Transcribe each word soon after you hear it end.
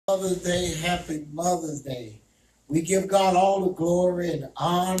Mother's Day, happy Mother's Day. We give God all the glory and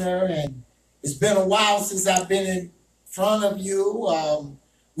honor, and it's been a while since I've been in front of you.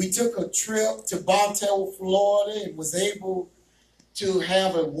 We took a trip to Bartow, Florida, and was able to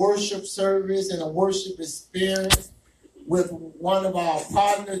have a worship service and a worship experience with one of our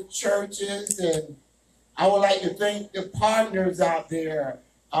partner churches. And I would like to thank the partners out there,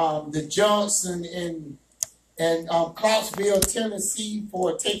 the Johnson and Clarksville, Tennessee,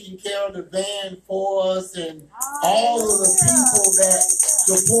 for taking care of the van for us, and all of the people that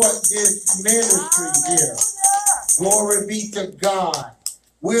support this ministry here. Glory be to God.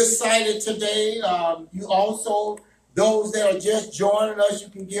 We're excited today. You also, those that are just joining us, you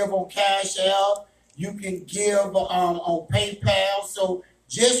can give on Cash App. You can give on PayPal. So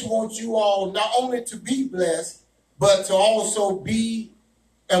just want you all not only to be blessed, but to also be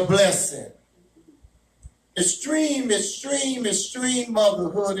a blessing. Extreme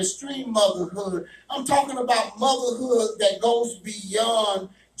motherhood, extreme motherhood. I'm talking about motherhood that goes beyond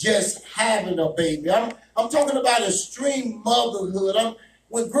just having a baby. I'm talking about extreme motherhood.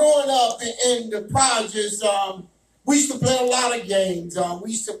 When growing up in the projects, we used to play a lot of games.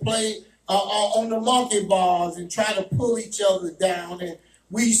 We used to play on the monkey bars and try to pull each other down. And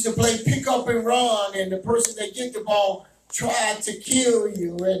we used to play pick up and run, and the person that get the ball tried to kill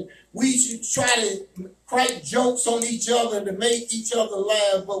you. And we used to try to crack jokes on each other to make each other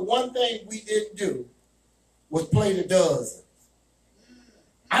laugh. But one thing we didn't do was play the dozen.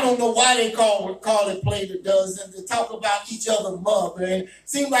 I don't know why they call it play the dozen, to talk about each other's mother. And it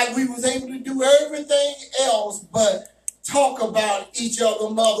seemed like we was able to do everything else but talk about each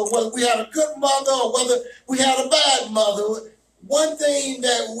other's mother, whether we had a good mother or whether we had a bad mother. One thing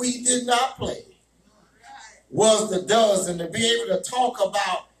that we did not play was the dozen, to be able to talk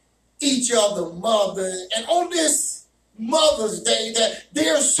about each other's mother. And on this Mother's Day, that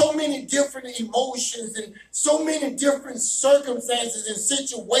there are so many different emotions and so many different circumstances and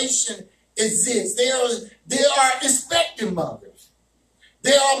situations exist. There are expecting mothers.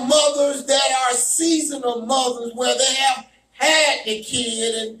 There are mothers that are seasonal mothers, where they have had the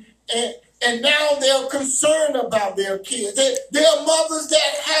kid and now they're concerned about their kids. There are mothers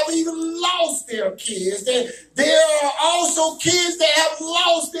that have even lost their kids. There are also kids that have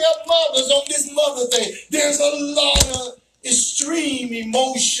lost their mothers on this Mother's Day. There's a lot of extreme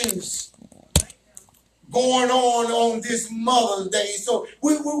emotions going on this Mother's Day. So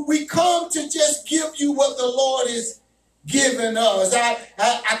we come to just give you what the Lord is giving us.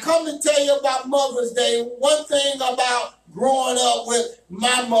 I come to tell you about Mother's Day. One thing about growing up with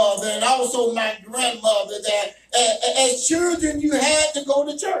my mother and also my grandmother, that as children you had to go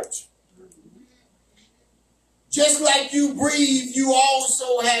to church. Just like you breathe, you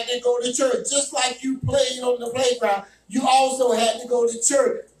also had to go to church. Just like you played on the playground, you also had to go to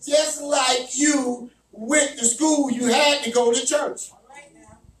church. Just like you went to school, you had to go to church.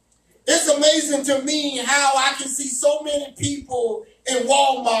 It's amazing to me how I can see so many people in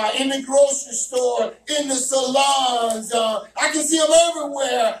Walmart, in the grocery store, in the salons. I can see them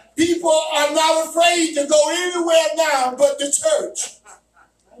everywhere. People are not afraid to go anywhere now but the church.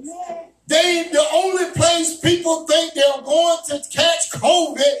 The only place people think they're going to catch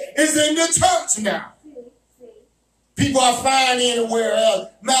COVID is in the church now. People are fine anywhere else.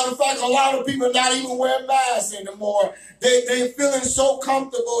 Matter of fact, a lot of people are not even wearing masks anymore. They're feeling so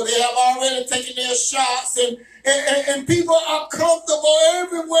comfortable. They have already taken their shots, and people are comfortable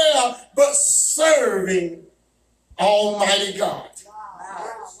everywhere but serving Almighty God.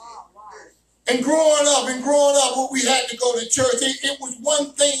 And growing up, we had to go to church. It was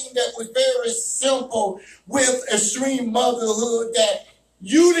one thing that was very simple with extreme motherhood, that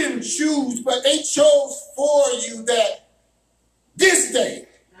you didn't choose, but they chose for you, that this day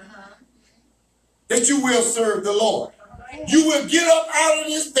that you will serve the Lord. You will get up out of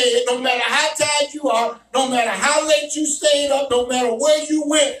this bed, no matter how tired you are, no matter how late you stayed up, no matter where you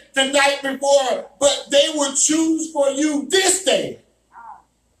went the night before, but they will choose for you this day.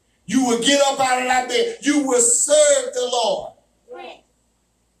 You will get up out of that bed. You will serve the Lord.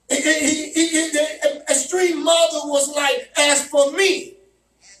 The extreme mother was like, as for me,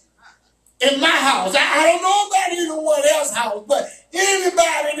 in my house, I don't know about anyone else's house, but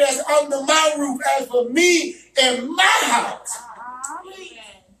anybody that's under my roof, as for me in my house,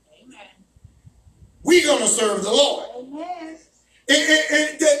 we're going to serve the Lord.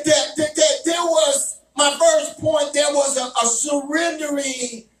 There was, my first point, there was a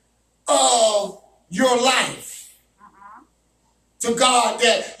surrendering of your life to God,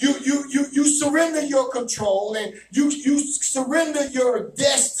 that you surrender your control, and you surrender your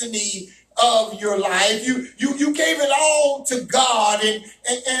destiny of your life. You gave it all to God, and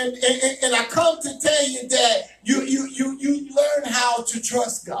I come to tell you that you learn how to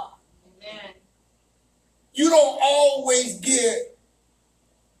trust God. Amen. You don't always get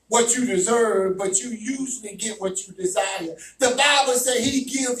what you deserve, but you usually get what you desire. The Bible says He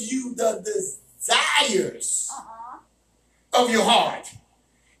gives you the desires of your heart.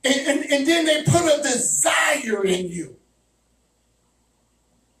 And then they put a desire in you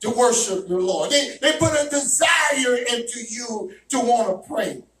to worship the Lord. They put a desire into you to want to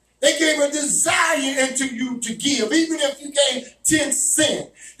pray. They gave a desire into you to give, even if you gave 10 cents.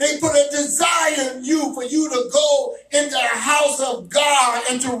 They put a desire in you for you to go into the house of God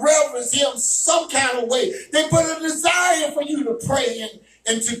and to reverence Him some kind of way. They put a desire for you to pray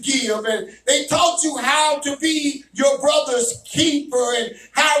and to give. And they taught you how to be your brother's keeper and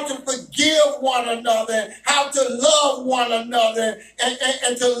how to forgive one another and how to love one another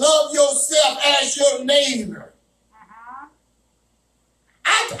and to love yourself as your neighbor.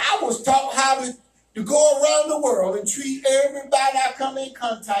 I was taught how to go around the world and treat everybody I come in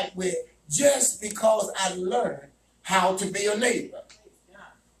contact with just because I learned how to be a neighbor.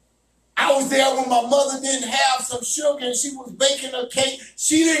 I was there when my mother didn't have some sugar and she was baking a cake.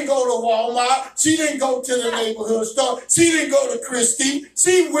 She didn't go to Walmart. She didn't go to the neighborhood store. She didn't go to Christie.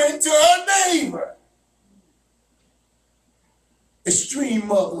 She went to her neighbor. Extreme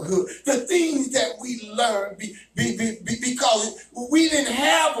motherhood. The things that we learned because we didn't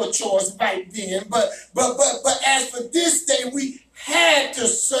have a choice back then. But as for this day, we had to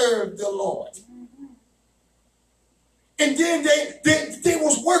serve the Lord. And then they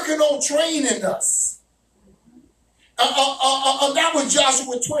was working on training us. That was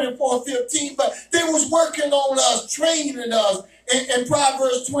Joshua 24:15, but they was working on us, training us. And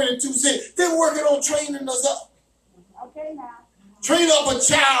Proverbs 22 said they were working on training us up. Okay, now. Train up a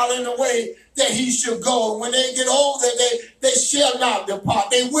child in the way that he should go. When they get older, they shall not depart.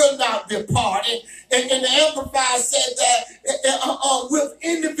 They will not depart. And the Amplified said that with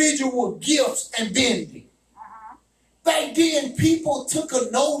individual gifts and bending. Back then, people took a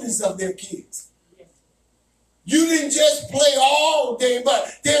notice of their kids. You didn't just play all day,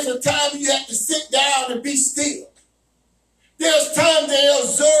 but there's a time you have to sit down and be still. There's times they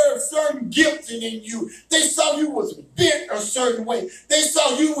observed certain gifting in you. They saw you was bent a certain way. They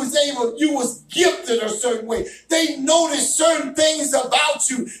saw you was gifted a certain way. They noticed certain things about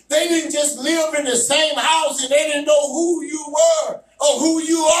you. They didn't just live in the same house and they didn't know who you were or who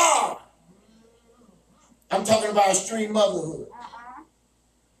you are. I'm talking about extreme motherhood.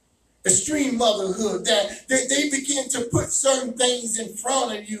 Extreme motherhood, that they begin to put certain things in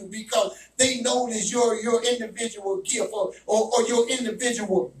front of you because they notice your individual gift or your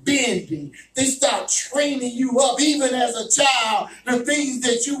individual bending. They start training you up, even as a child, the things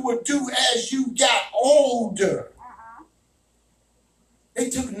that you would do as you got older. They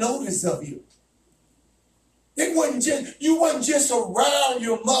took notice of you. You wasn't just around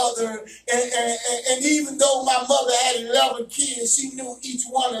your mother, and even though my mother had 11 kids, she knew each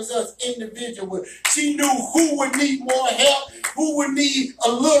one of us individually. She knew who would need more help, who would need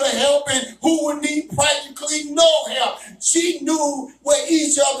a little help, and who would need practically no help. She knew where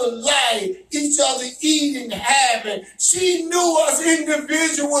each other lay, each other eating habit. She knew us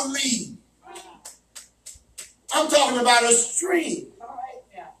individually. I'm talking about extreme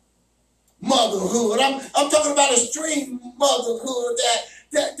motherhood. I'm talking about extreme motherhood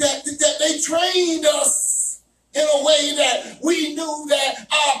that they trained us in a way that we knew that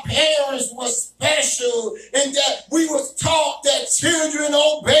our parents were special and that we was taught that children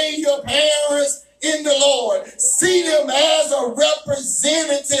obey your parents in the Lord. See them as a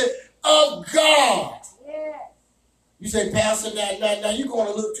representative of God. You say, Pastor, now you're going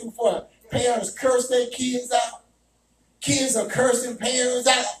a little too far. Parents curse their kids out. Kids are cursing parents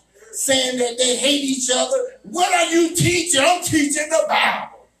out, saying that they hate each other. What are you teaching? I'm teaching the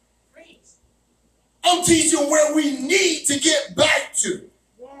Bible. I'm teaching where we need to get back to.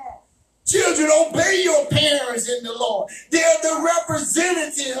 Children, obey your parents in the Lord. They're the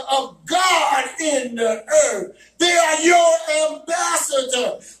representative of God in the earth. They are your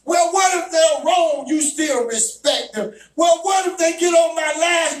ambassador. Well, what if they're wrong? You still respect them. Well, what if they get on my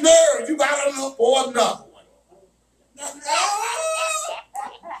last nerve? You got to look for another one.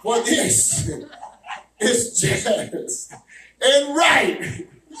 For this is just and right.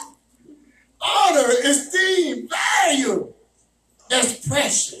 Honor, esteem, value. That's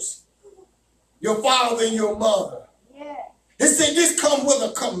precious. Your father and your mother. Yeah. It said this comes with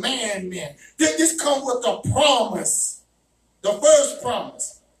a commandment. This comes with a promise. The first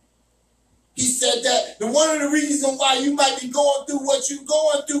promise. He said that the one of the reasons why you might be going through what you're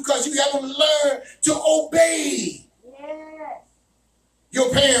going through because you haven't learned to obey your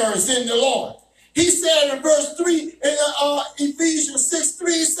parents in the Lord. He said in verse 3, in Ephesians 6:3,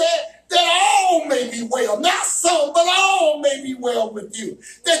 he said that all may be well, not some, but all may be well with you.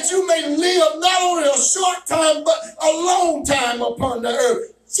 That you may live not only a short time, but a long time upon the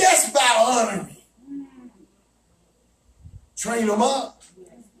earth, just by honoring. Train them up.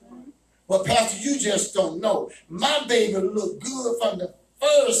 Well, Pastor, you just don't know. My baby looked good from the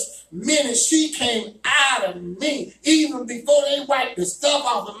first minute she came out of me, even before they wiped the stuff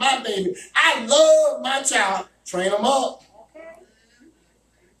off of my baby. I love my child. Train them up.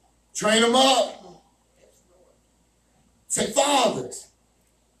 Train them up. Say, fathers,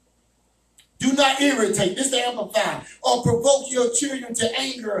 do not irritate, this is the Amplified, or provoke your children to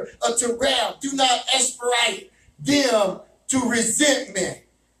anger or to wrath. Do not aspirate them to resentment,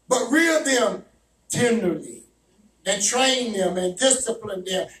 but rear them tenderly and train them and discipline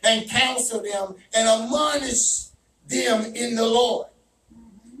them and counsel them and admonish them in the Lord.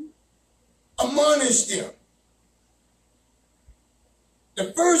 Admonish them.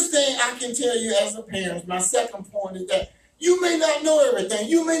 The first thing I can tell you as a parent, my second point, is that you may not know everything.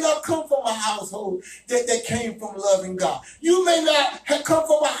 You may not come from a household that came from loving God. You may not have come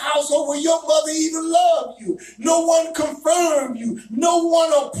from a household where your mother even loved you. No one confirmed you. No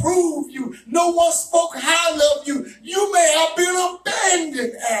one approved you. No one spoke highly of you. You may have been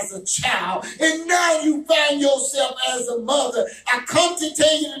abandoned as a child, and now you find yourself as a mother. I come to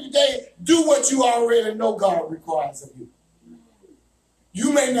tell you today, do what you already know God requires of you.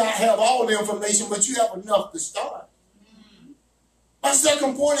 You may not have all the information, but you have enough to start. My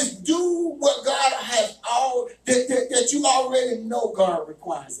second point is do what God has that you already know God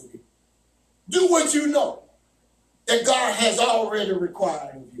requires of you. Do what you know that God has already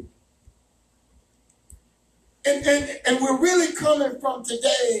required of you. And we're really coming from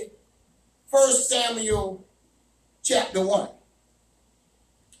today, 1 Samuel chapter 1.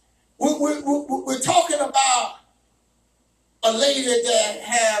 We're talking about a lady that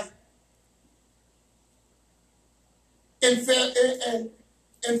have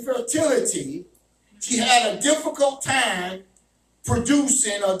infertility. She had a difficult time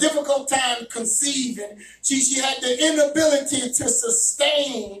producing, a difficult time conceiving. She had the inability to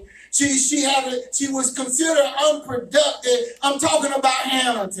sustain. She was considered unproductive. I'm talking about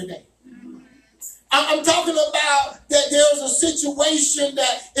Hannah today. I'm talking about that there's a situation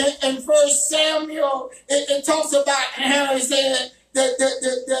that in 1 Samuel, it talks about Hannah. It said that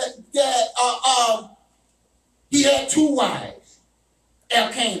he had two wives,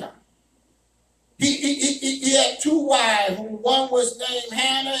 Elkanah. He had two wives. One was named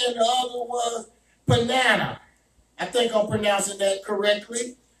Hannah and the other was Peninnah. I think I'm pronouncing that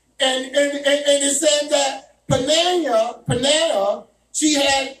correctly. And it said that Peninnah, she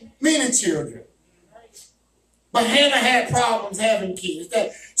had many children. But Hannah had problems having kids.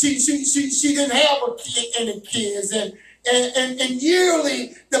 That she didn't have any kids. And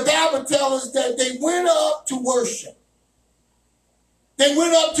yearly, the Bible tells us that they went up to worship. They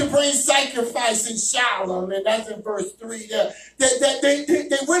went up to bring sacrifice in Shiloh, and that's in verse 3. That they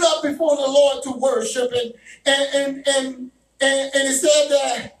went up before the Lord to worship, and it said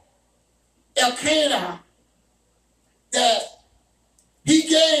that Elkanah, that he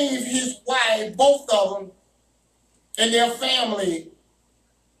gave his wife, both of them, and their family,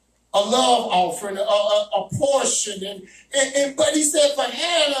 a love offering, a portion, but he said for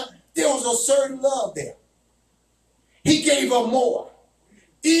Hannah there was a certain love there. He gave her more,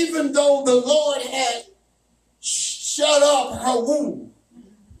 even though the Lord had shut up her womb.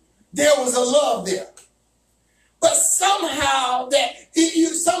 There was a love there, but somehow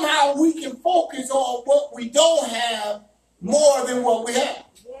somehow we can focus on what we don't have more than what we have.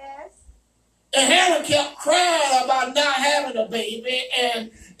 And Hannah kept crying about not having a baby,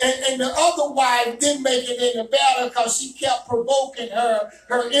 and the other wife didn't make it any better because she kept provoking her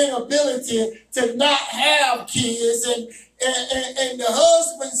inability to not have kids. And the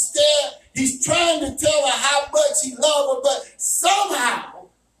husband still, he's trying to tell her how much he loves her, but somehow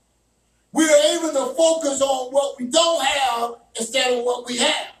we're able to focus on what we don't have instead of what we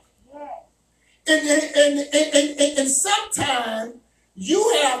have. And sometimes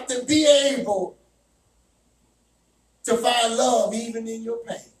you have to be able to find love even in your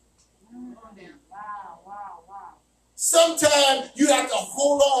pain. Sometimes you have to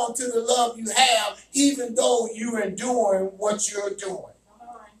hold on to the love you have even though you're enduring what you're doing.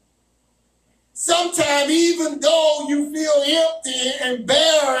 Sometimes even though you feel empty and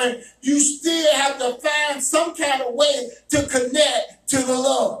barren, you still have to find some kind of way to connect to the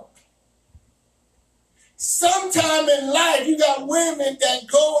love. Sometime in life, you got women that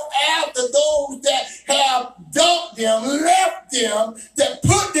go after those that have dumped them, left them, that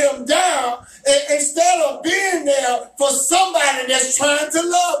put them down, instead of being there for somebody that's trying to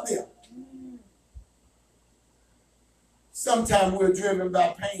love them. Sometimes we're driven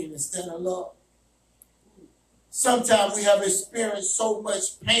by pain instead of love. Sometimes we have experienced so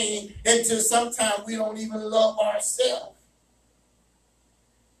much pain until sometimes we don't even love ourselves.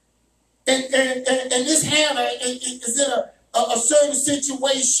 And this Hannah is in a certain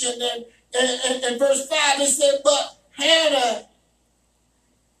situation, and in verse 5 it said, but Hannah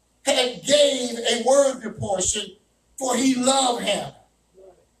had gave a worthy portion, for he loved Hannah.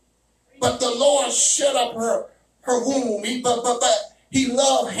 But the Lord shut up her womb. But he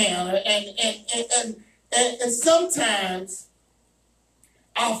loved Hannah, and sometimes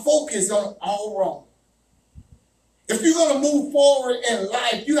our focus on all wrong. If you're going to move forward in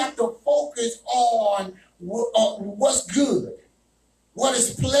life, you have to focus on what's good, what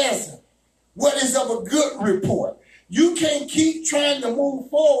is pleasant, what is of a good report. You can't keep trying to move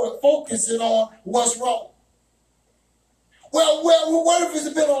forward focusing on what's wrong. Well, what if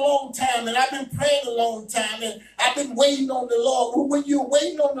it's been a long time and I've been praying a long time and I've been waiting on the Lord? Well, when you're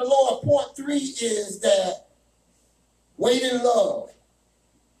waiting on the Lord, point 3 is that wait in love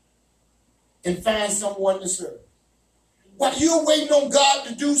and find someone to serve. While you're waiting on God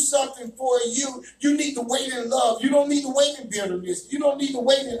to do something for you, you need to wait in love. You don't need to wait in bitterness. You don't need to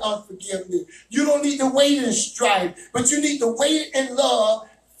wait in unforgiveness. You don't need to wait in strife. But you need to wait in love,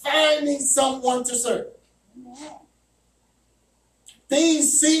 finding someone to serve.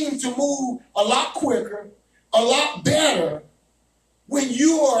 Things seem to move a lot quicker, a lot better when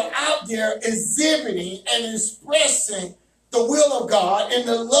you are out there exhibiting and expressing the will of God and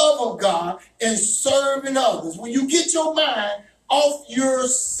the love of God and serving others. When you get your mind off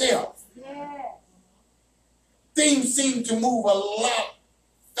yourself, things seem to move a lot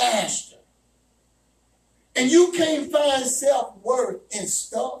faster. And you can't find self-worth in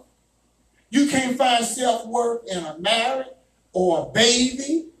stuff. You can't find self-worth in a marriage or a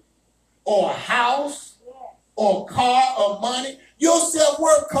baby or a house or a car or money. Your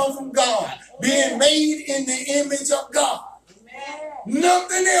self-worth comes from God, being made in the image of God.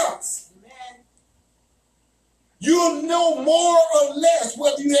 Nothing else. You'll know more or less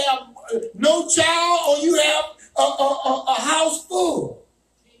whether you have no child or you have a house full.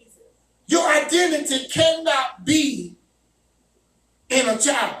 Your identity cannot be in a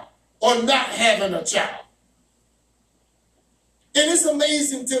child or not having a child. And it's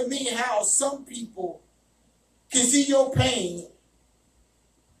amazing to me how some people can see your pain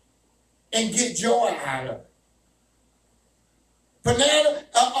and get joy out of it. Banana,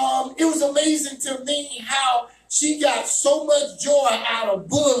 it was amazing to me how she got so much joy out of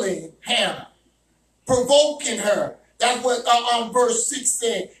bullying Hannah, provoking her. That's what verse 6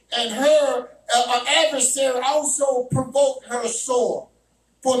 said. And her adversary also provoked her sore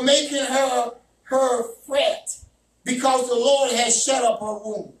for making her fret, because the Lord has shut up her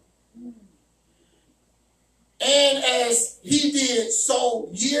womb. And as he did so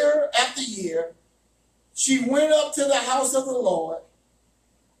year after year, she went up to the house of the Lord.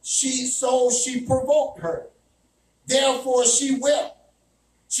 She provoked her. Therefore she wept.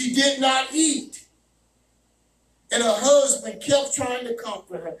 She did not eat. And her husband kept trying to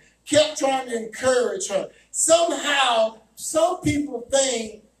comfort her, kept trying to encourage her. Somehow, some people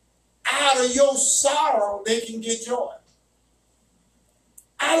think out of your sorrow they can get joy.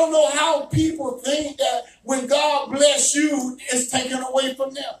 I don't know how people think that when God bless you, it's taken away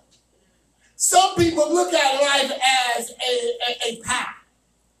from them. Some people look at life as a pie.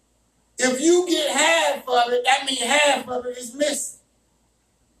 If you get half of it, that means half of it is missing.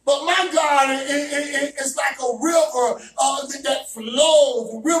 But my God is like a river that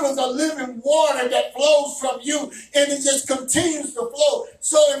flows. The rivers are living water that flows from you, and it just continues to flow.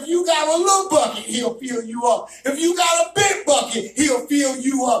 So if you got a little bucket, he'll fill you up. If you got a big bucket, he'll fill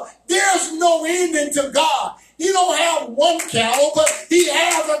you up. There's no ending to God. He don't have one cattle, but he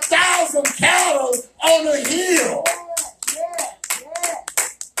has 1,000 cattle on a hill.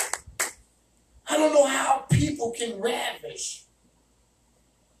 I don't know how people can ravish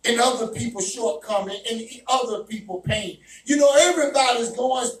in other people's shortcomings and other people's pain. You know, everybody's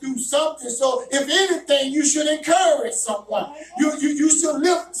going through something. So if anything, you should encourage someone. You should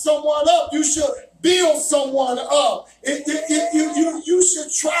lift someone up. You should build someone up. You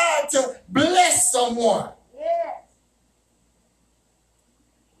should try to bless someone.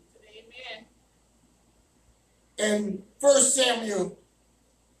 In 1 Samuel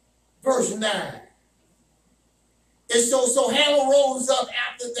verse 9, And so Hannah rose up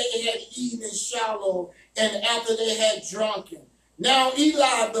after they had eaten in Shiloh and after they had drunken. Now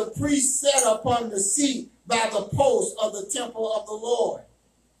Eli the priest sat upon the seat by the post of the temple of the Lord.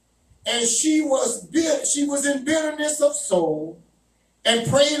 And she was in bitterness of soul and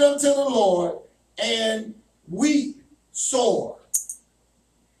prayed unto the Lord and wept sore.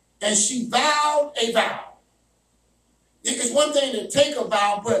 And she vowed a vow. It's one thing to take a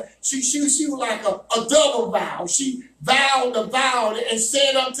vow, but she was like a double vow. She vowed a vow and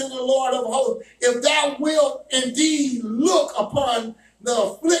said unto the Lord of hosts, if thou wilt indeed look upon the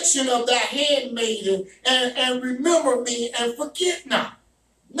affliction of thy handmaiden and remember me and forget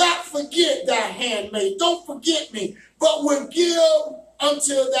not forget thy handmaid, don't forget me, but will give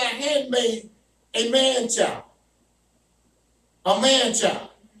unto thy handmaid a man-child,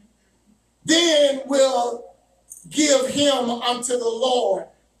 then will give him unto the Lord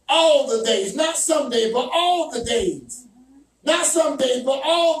all the days, not some days, but all the days. Not some days, but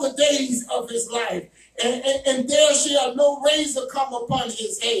all the days of his life. And there shall no razor come upon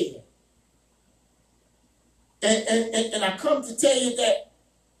his head. And I come to tell you that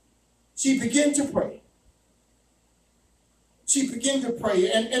she began to pray. She began to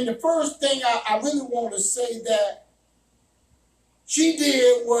pray. And the first thing I really want to say that she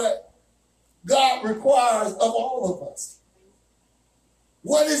did what God requires of all of us.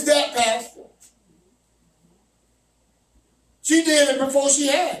 What is that, Pastor? She did it before she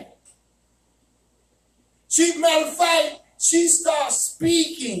had it. Matter of fact, she started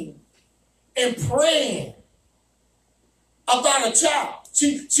speaking and praying about a child.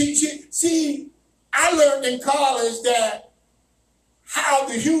 I learned in college that how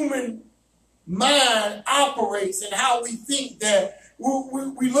the human mind operates and how we think that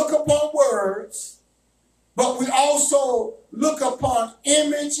we look upon words, but we also look upon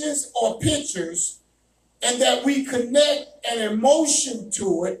images or pictures, and that we connect an emotion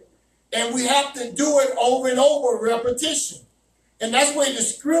to it, and we have to do it over and over, repetition. And that's where the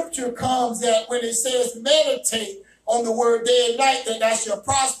scripture comes that when it says meditate on the word day and night, that I shall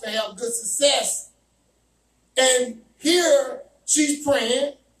prosper, have good success. And here she's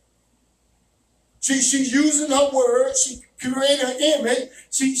praying. She's using her word. She created an image.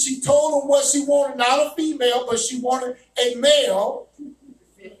 She told him what she wanted, not a female, but she wanted a male.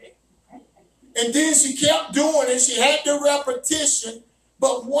 And then she kept doing it. She had the repetition.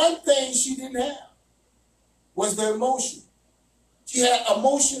 But one thing she didn't have was the emotion. She had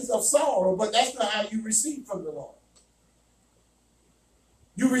emotions of sorrow, but that's not how you receive from the Lord.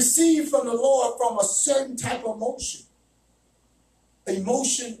 You receive from the Lord from a certain type of emotion.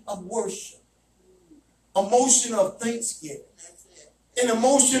 Emotion of worship. Emotion of thanksgiving. An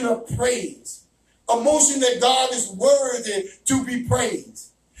emotion of praise. Emotion that God is worthy to be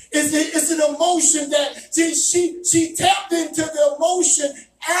praised. It's an emotion that she tapped into the emotion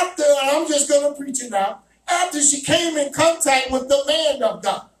after, and I'm just going to preach it now, after she came in contact with the man of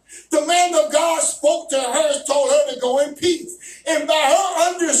God. The man of God spoke to her, told her to go in peace. And by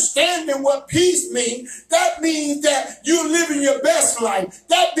her understanding what peace means, that means that you're living your best life.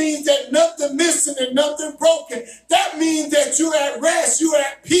 That means that nothing missing and nothing broken. That means that you're at rest, you're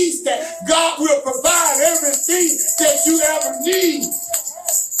at peace, that God will provide everything that you ever need.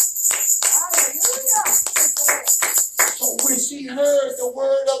 So when she heard the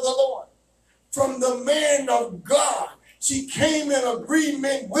word of the Lord from the man of God, she came in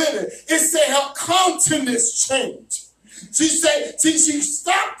agreement with it. It said her countenance changed. She said, she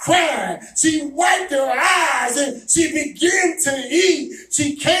stopped crying. She wiped her eyes and she began to eat.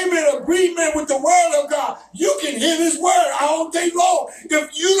 She came in agreement with the word of God. You can hear this word all day long.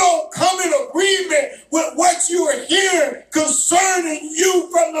 If you don't come in agreement with what you are hearing concerning you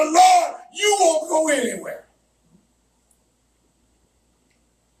from the Lord, you won't go anywhere.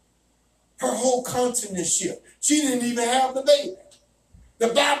 Her whole countenance shift. She didn't even have the baby. The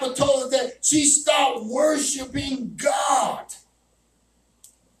Bible told us that she started worshiping God.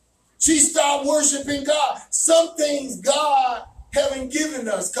 She started worshiping God. Some things God haven't given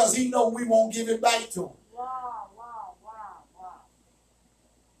us because he knows we won't give it back to him. Wow.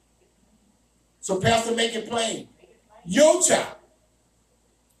 So Pastor, make it plain. Your child.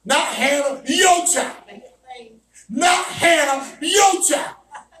 Not Hannah, your child. Not Hannah, your child.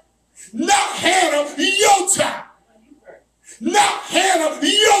 Not Hannah, your child. Not Hannah,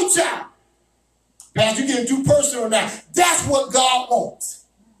 your child. Pastor, you getting too personal now. That's what God wants.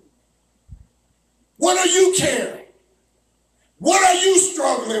 What are you carrying? What are you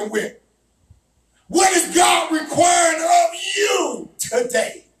struggling with? What is God requiring of you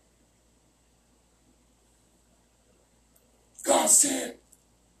today? God said,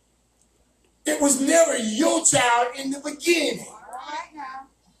 It was never your child in the beginning.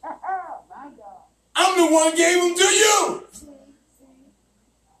 I'm the one who gave them to you.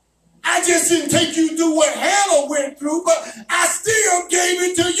 I just didn't take you through what Hannah went through, but I still gave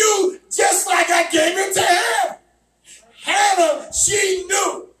it to you just like I gave it to Hannah. Hannah, she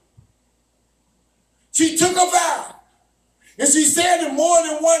knew. She took a vow. And she said it more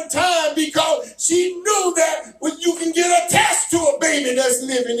than one time because she knew that when you can get attached to a baby that's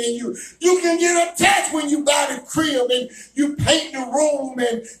living in you. You can get attached when you buy the crib and you paint the room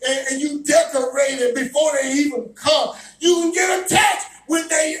and you decorate it before they even come. You can get attached when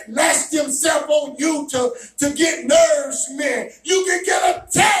they latch themselves on you to get nourishment. You can get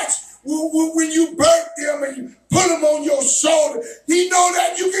attached when you birth them and you put them on your shoulder. He know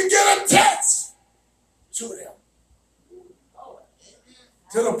that you can get attached to them.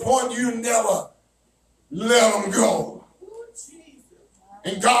 To the point you never let them go.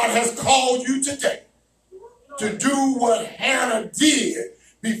 And God has called you today to do what Hannah did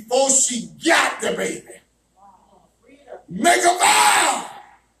before she got the baby. Make a vow.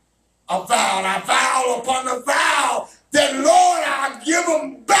 A vow. I vow upon a vow that, Lord, I'll give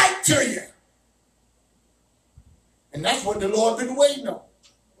them back to you. And that's what the Lord been waiting on.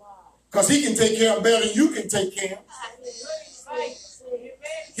 Because he can take care of them better than you can take care of them.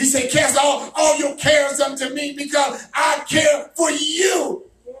 He said, cast all your cares unto me because I care for you.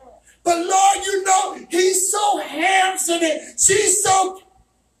 But Lord, you know, he's so handsome and she's so...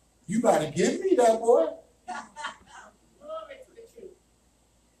 You better give me that, boy.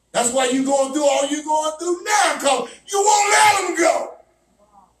 That's why you're going through all you're going through now, because you won't let him go.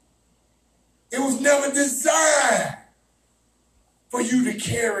 It was never designed for you to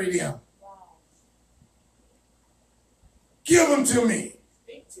carry them. Give them to me.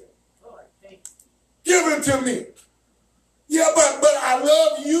 Give them to me. Yeah, but I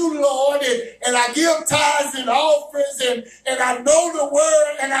love you, Lord, and I give tithes and offerings, and I know the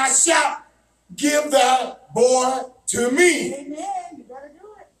word, and I shout, give that boy to me. Amen. You better do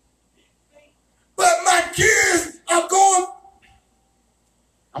it. But my kids are going.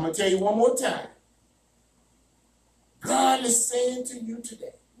 I'm going to tell you one more time. God is saying to you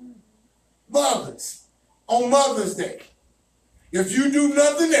today, mothers, on Mother's Day, if you do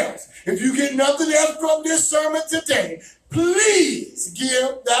nothing else, if you get nothing else from this sermon today, please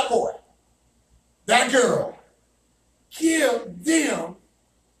give that boy, that girl, give them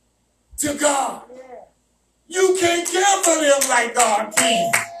to God. You can't care for them like God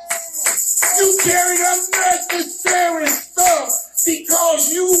can. You carry unnecessary stuff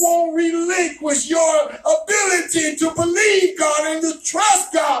because you won't relinquish your ability to believe God and to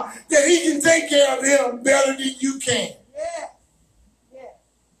trust God that he can take care of them better than you can. Yeah. Yeah.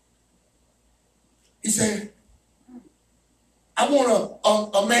 He said, I want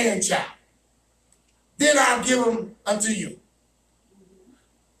a man child. Then I'll give him unto you.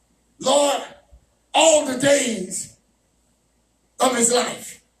 Lord, all the days of his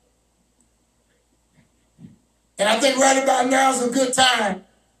life. And I think right about now is a good time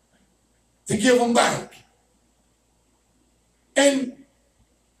to give him back. And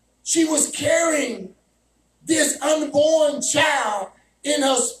she was carrying this unborn child in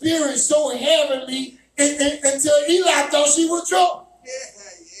her spirit so heavily until Eli thought she was drunk.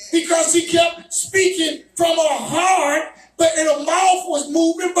 Because she kept speaking from her heart, but and her mouth was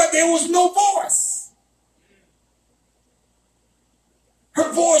moving, but there was no voice.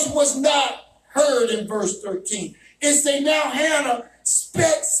 Her voice was not heard in verse 13. It says, now Hannah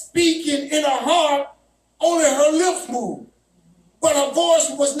speaking in her heart, only her lips moved, but her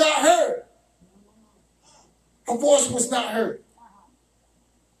voice was not heard. Her voice was not heard.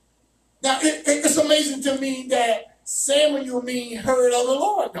 Now, it's amazing to me that Samuel heard of the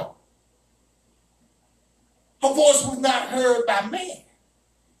Lord, though. Her voice was not heard by man,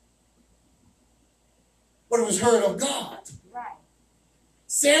 but it was heard of God. Right.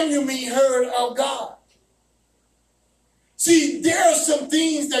 Samuel heard of God. See, there are some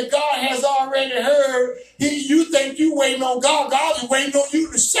things that God has already heard. You think you waiting on God. God is waiting on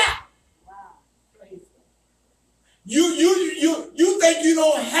you to shout. Wow. You think you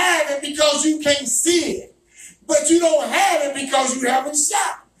don't have it because you can't see it. But you don't have it because you haven't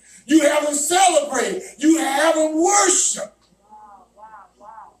shouted. You haven't celebrated. You haven't worshiped.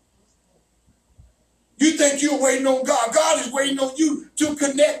 Wow. You think you're waiting on God. God is waiting on you to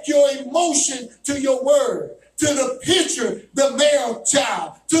connect your emotion to your word, to the picture, the male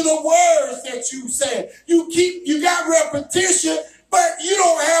child, to the words that you said. You got repetition, but you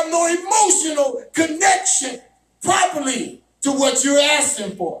don't have no emotional connection properly to what you're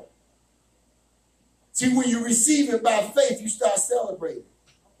asking for. See, when you receive it by faith, you start celebrating.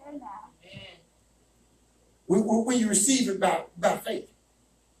 Okay, now. when you receive it by faith.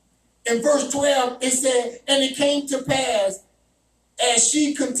 In verse 12, it said, and it came to pass as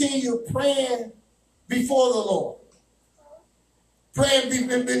she continued praying before the Lord. Praying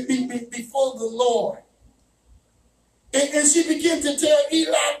before the Lord. And she began to tell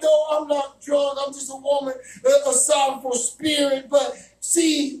Eli, no, I'm not drunk. I'm just a woman, a sorrowful spirit. But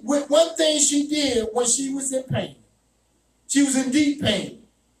see, with one thing she did when she was in pain, she was in deep pain,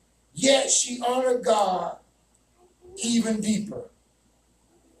 yet she honored God even deeper.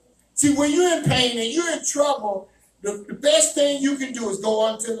 See, when you're in pain and you're in trouble, the best thing you can do is go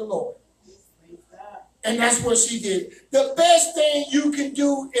unto the Lord. And that's what she did. The best thing you can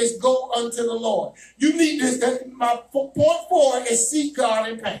do is go unto the Lord. You need this. My point 4 is seek God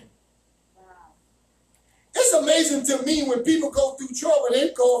in pain. Wow. It's amazing to me when people go through trouble,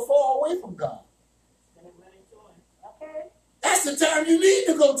 they go far away from God. Okay. That's the time you need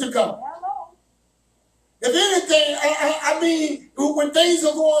to go to God. If anything, I mean, when things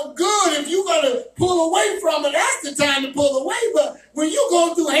are going good, if you're going to pull away from it, that's the time to pull away. But when you're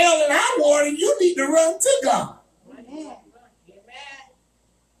going through hell and high water, you need to run to God. Amen.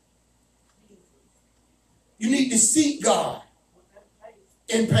 You need to seek God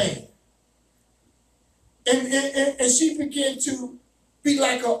in pain. And she began to be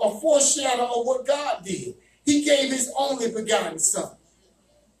like a foreshadow of what God did. He gave his only begotten son.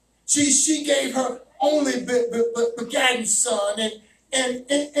 She gave her only begotten son. And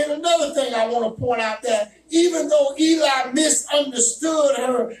another thing I want to point out, that even though Eli misunderstood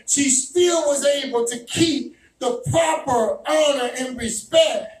her, she still was able to keep the proper honor and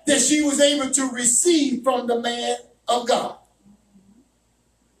respect that she was able to receive from the man of God.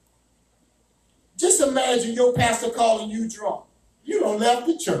 Just imagine your pastor calling you drunk. You done left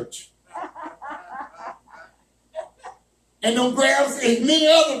the church. And them grabs and many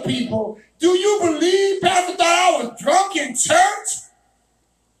other people. Do you believe Pastor thought I was drunk in church?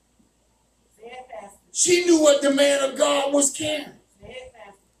 She knew what the man of God was carrying.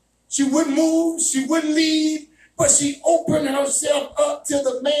 She wouldn't move, she wouldn't leave, but she opened herself up to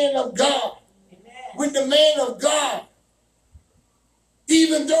the man of God. With the man of God,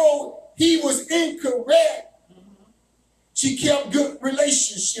 even though he was incorrect, she kept good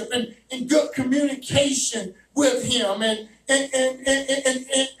relationship and good communication with him, and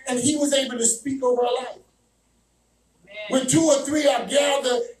he was able to speak over her life. When 2 or 3 are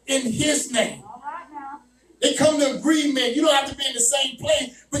gathered in his name, they come to agreement. You don't have to be in the same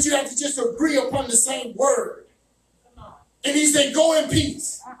place, but you have to just agree upon the same word. And he said, go in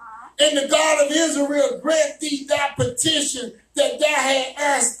peace. And the God of Israel grant thee that petition that thou had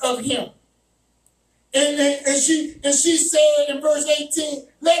asked of him. And she said in verse 18,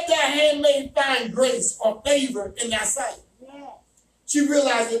 let thy handmaid find grace or favor in thy sight. Yes. She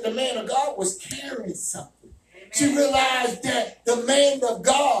realized that the man of God was carrying something. Amen. She realized that the man of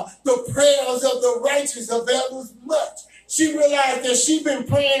God, the prayers of the righteous availeth much. She realized that she'd been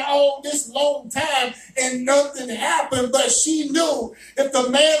praying all this long time and nothing happened, but she knew if the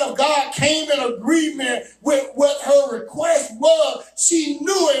man of God came in agreement with what her request was, she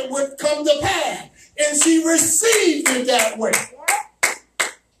knew it would come to pass. And she received it that way.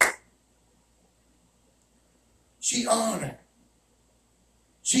 She honored.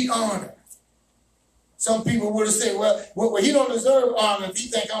 She honored. Some people would have said, well, he don't deserve honor if he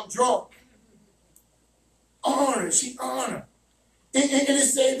think I'm drunk. Honor. She honored. And it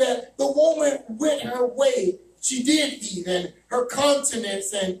said that the woman went her way. She did eat, and her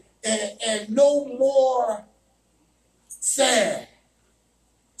countenance and no more sad.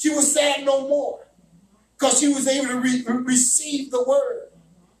 She was sad no more, because she was able to receive the word.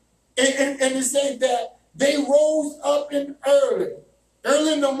 And it said that they rose up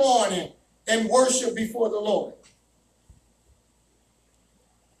early in the morning, and worshiped before the Lord.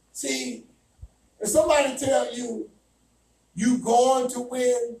 See, if somebody tell you, you going to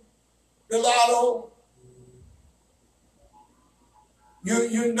win the lotto,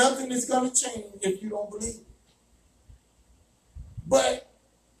 you're nothing is going to change if you don't believe it. But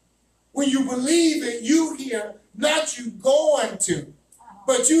when you believe it, you hear, not you going to,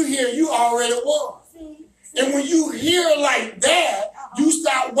 but you hear you already won. And when you hear like that, you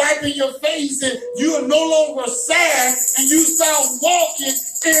start wiping your face and you are no longer sad, and you start walking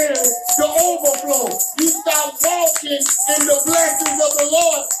in the overflow. You start walking in the blessings of the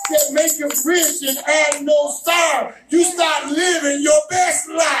Lord that make you rich and add no sorrow. You start living your best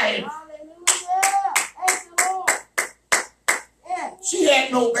life. Hallelujah. Thank you, Lord. Yeah. She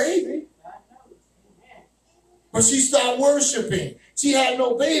had no baby, but she started worshiping. She had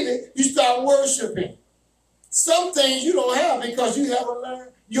no baby, you start worshiping. Some things you don't have because you haven't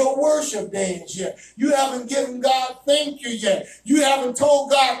learned. your worship dance yet. You haven't given God thank you yet. You haven't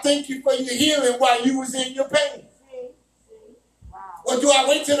told God thank you for your healing while you was in your pain. Wow. Or do I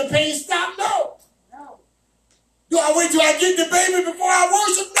wait till the pain stops? No. No. Do I wait till I get the baby before I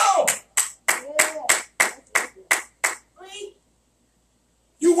worship? No. Yeah.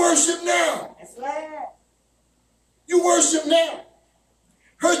 You worship now. That's right. You worship now.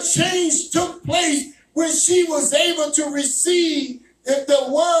 Her change took place when she was able to receive the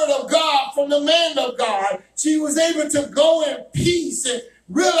word of God from the man of God. She was able to go in peace and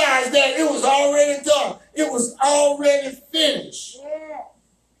realize that it was already done. It was already finished.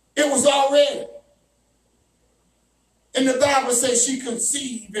 Yeah. It was already. And the Bible says she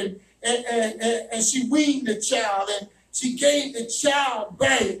conceived and she weaned the child and she gave the child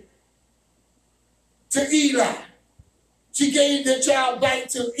back to Eli. She gave the child back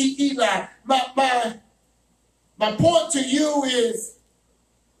to Eli. My point to you is,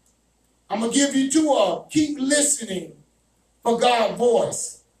 I'm going to give you two. Keep listening for God's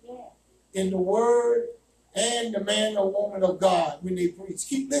voice in the word and the man or woman of God when they preach.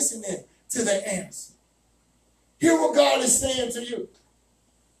 Keep listening to the answer. Hear what God is saying to you.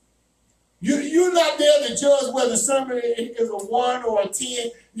 You're not there to judge whether the sermon is a 1 or a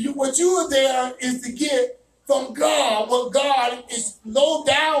 10. What you are there is to get from God what God is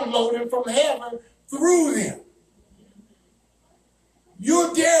downloading from heaven through them.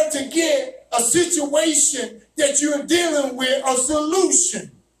 You're there to get a situation that you're dealing with, a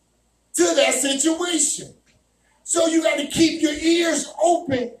solution to that situation. So you got to keep your ears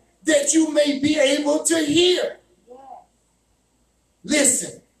open that you may be able to hear. Yeah.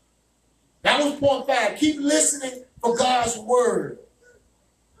 Listen. That was point 5. Keep listening for God's word.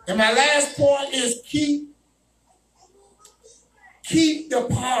 And my last point is keep the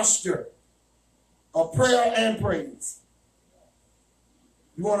posture of prayer and praise.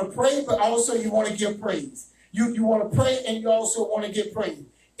 You want to pray, but also you want to give praise. You want to pray and you also want to give praise.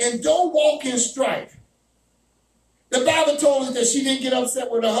 And don't walk in strife. The Bible told us that she didn't get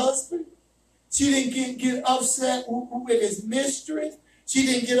upset with her husband. She didn't get upset with his mistress. She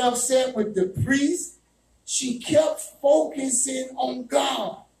didn't get upset with the priest. She kept focusing on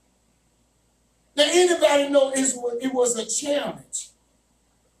God. Now, anybody know it was a challenge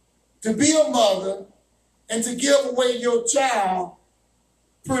to be a mother and to give away your child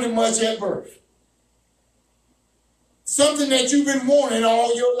pretty much at birth. Something that you've been wanting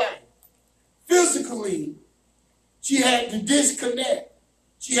all your life. Physically, she had to disconnect.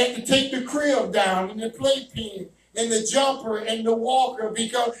 She had to take the crib down and the playpen and the jumper and the walker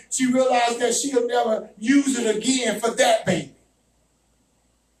because she realized that she'll never use it again for that baby.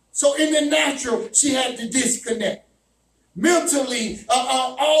 So in the natural, she had to disconnect. Mentally,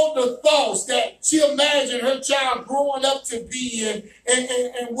 all the thoughts that she imagined her child growing up to be and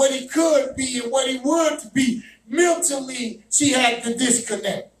what he could be and what he would be, mentally, she had to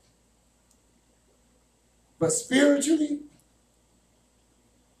disconnect. But spiritually,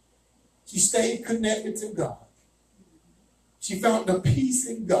 she stayed connected to God. She found the peace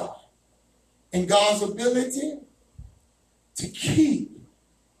in God and God's ability to keep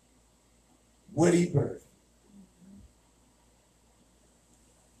what he birthed.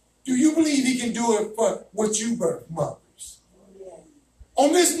 Do you believe he can do it for what you birthed, mothers?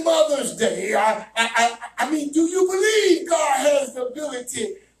 On this Mother's Day, I mean, do you believe God has the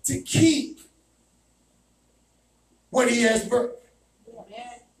ability to keep what he has birthed?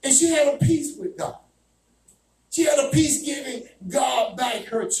 And she had a peace with God. She had a peace giving God back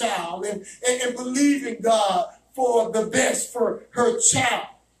her child and believing God for the best for her child.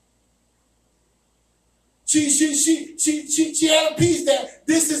 She had a peace that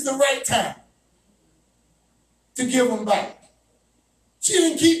this is the right time to give him back. She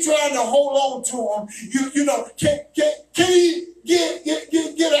didn't keep trying to hold on to him. You know, can he get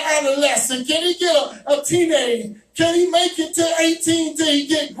an adolescent? Can he get a teenage? Can he make it to 18 till he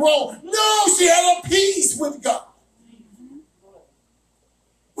get grown? No, she had a peace with God.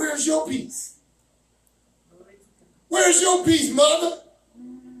 Where's your peace? Where's your peace, mother?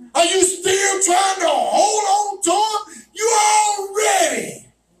 Are you still trying to hold on to him? You already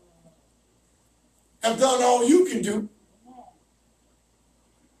have done all you can do.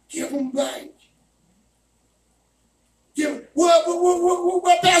 Give him back.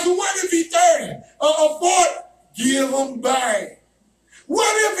 Well, Pastor, what if he's 30 or 40? Give him back.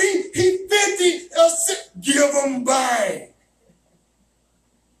 What if he's 50 or 60? Give him back.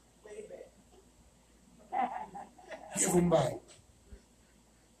 Give him back.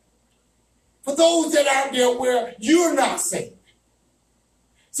 For those that are out there where you're not saved.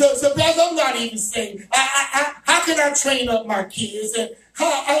 So Pastor, I'm not even saved. How can I train up my kids? And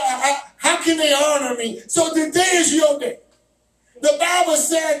How can they honor me? So today is your day. The Bible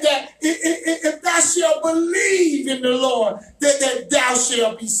said that if thou shalt believe in the Lord, that thou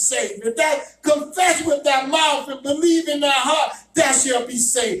shalt be saved. If thou confess with thy mouth and believe in thy heart, thou shalt be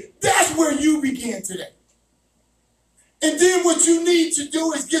saved. That's where you begin today. And then what you need to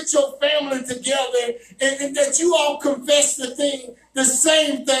do is get your family together and that you all confess the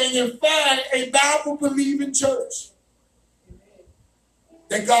same thing, and find a Bible-believing church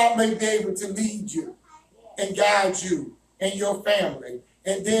that God may be able to lead you and guide you and your family.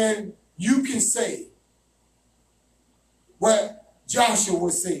 And then you can say what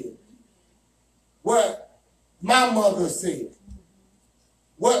Joshua said, what my mother said,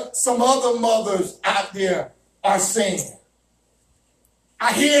 what some other mothers out there are saying.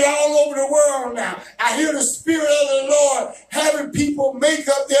 I hear it all over the world now. I hear the Spirit of the Lord having people make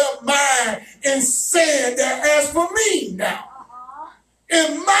up their mind and saying that as for me now,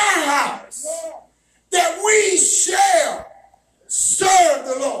 in my house, that we shall serve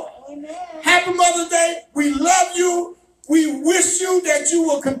the Lord. Amen. Happy Mother's Day. We love you. We wish you that you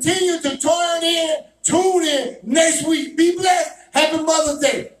will continue to tune in next week. Be blessed. Happy Mother's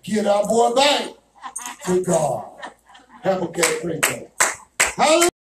Day. Get our boy back to God. Have a great day. Hallelujah.